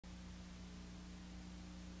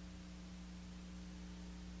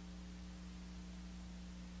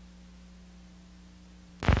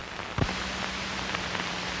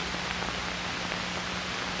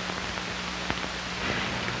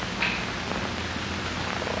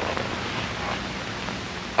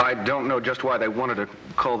I don't know just why they wanted to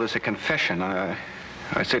call this a confession. I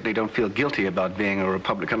certainly don't feel guilty about being a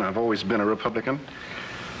Republican. I've always been a Republican.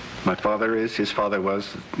 My father is, his father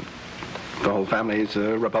was. The whole family is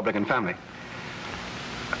a Republican family.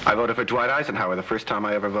 I voted for Dwight Eisenhower the first time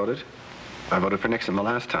I ever voted. I voted for Nixon the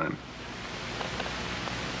last time.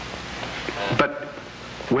 But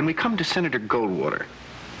when we come to Senator Goldwater,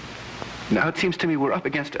 now it seems to me we're up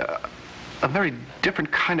against a very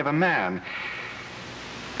different kind of a man.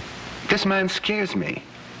 This man scares me.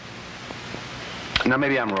 Now,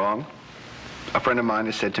 maybe I'm wrong. A friend of mine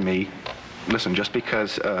has said to me, listen, just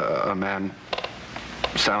because a man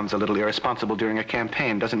sounds a little irresponsible during a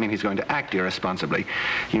campaign doesn't mean he's going to act irresponsibly.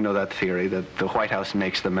 You know that theory, that the White House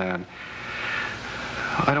makes the man.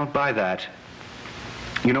 I don't buy that.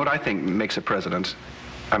 You know what I think makes a president?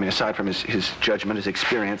 I mean, aside from his judgment, his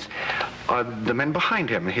experience, are the men behind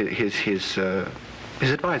him, his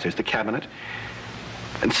advisors, the cabinet.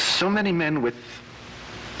 And so many men with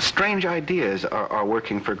strange ideas are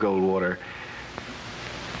working for Goldwater.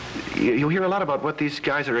 You'll hear a lot about what these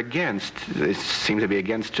guys are against. They seem to be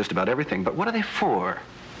against just about everything, but what are they for?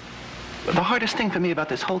 The hardest thing for me about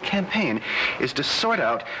this whole campaign is to sort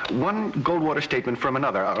out one Goldwater statement from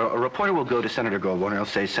another. A reporter will go to Senator Goldwater and he'll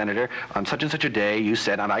say, Senator, on such and such a day you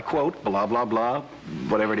said, and I quote, blah, blah, blah,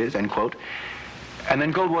 whatever it is, end quote. And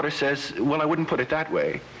then Goldwater says, well, I wouldn't put it that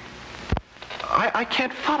way. I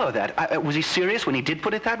can't follow that. Was he serious when he did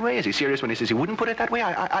put it that way? Is he serious when he says he wouldn't put it that way?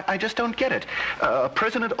 I just don't get it. A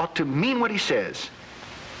president ought to mean what he says.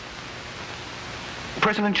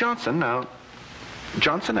 President Johnson, now,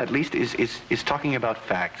 Johnson at least is talking about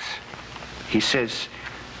facts. He says,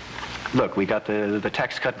 look, we got the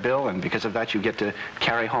tax cut bill, and because of that you get to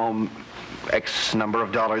carry home X number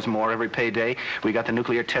of dollars more every payday. We got the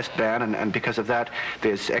nuclear test ban, and because of that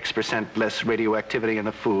there's X% less radioactivity in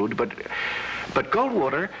the food. But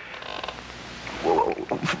Goldwater,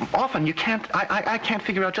 often you can't, I can't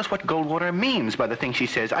figure out just what Goldwater means by the things she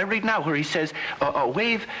says. I read now where he says,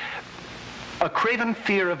 a craven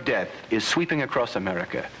fear of death is sweeping across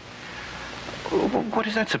America. What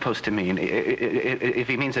is that supposed to mean? If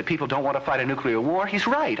he means that people don't want to fight a nuclear war, he's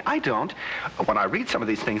right. I don't. When I read some of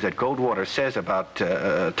these things that Goldwater says about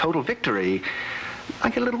total victory, I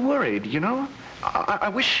get a little worried, you know? I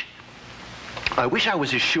wish I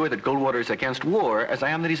was as sure that Goldwater is against war as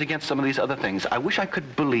I am that he's against some of these other things. I wish I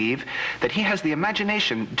could believe that he has the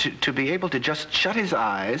imagination to be able to just shut his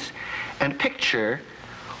eyes and picture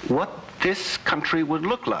what this country would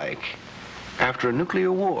look like after a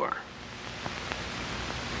nuclear war.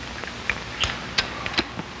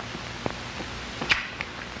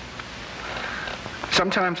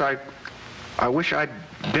 Sometimes I wish I'd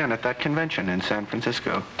been at that convention in San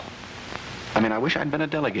Francisco. I mean, I wish I'd been a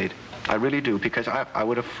delegate. I really do, because I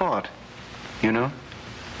would have fought, you know?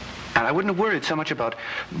 And I wouldn't have worried so much about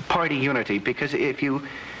party unity, because if you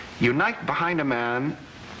unite behind a man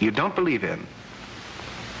you don't believe in,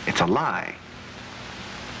 it's a lie.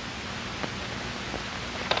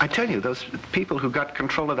 I tell you, those people who got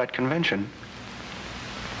control of that convention,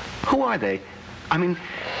 who are they? I mean,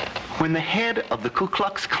 when the head of the Ku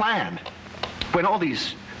Klux Klan, when all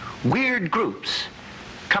these weird groups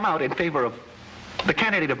come out in favor of the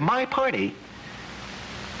candidate of my party,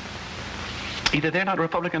 either they're not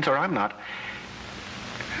Republicans or I'm not.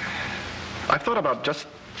 I've thought about just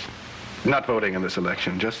not voting in this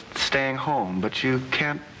election, just staying home, but you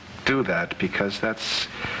can't do that, because that's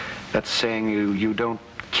saying you don't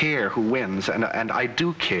care who wins, and I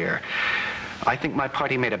do care. I think my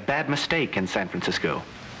party made a bad mistake in San Francisco,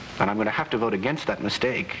 and I'm going to have to vote against that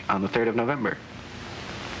mistake on the 3rd of November.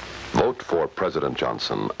 Vote for President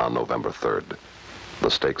Johnson on November 3rd.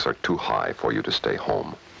 The stakes are too high for you to stay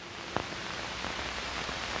home.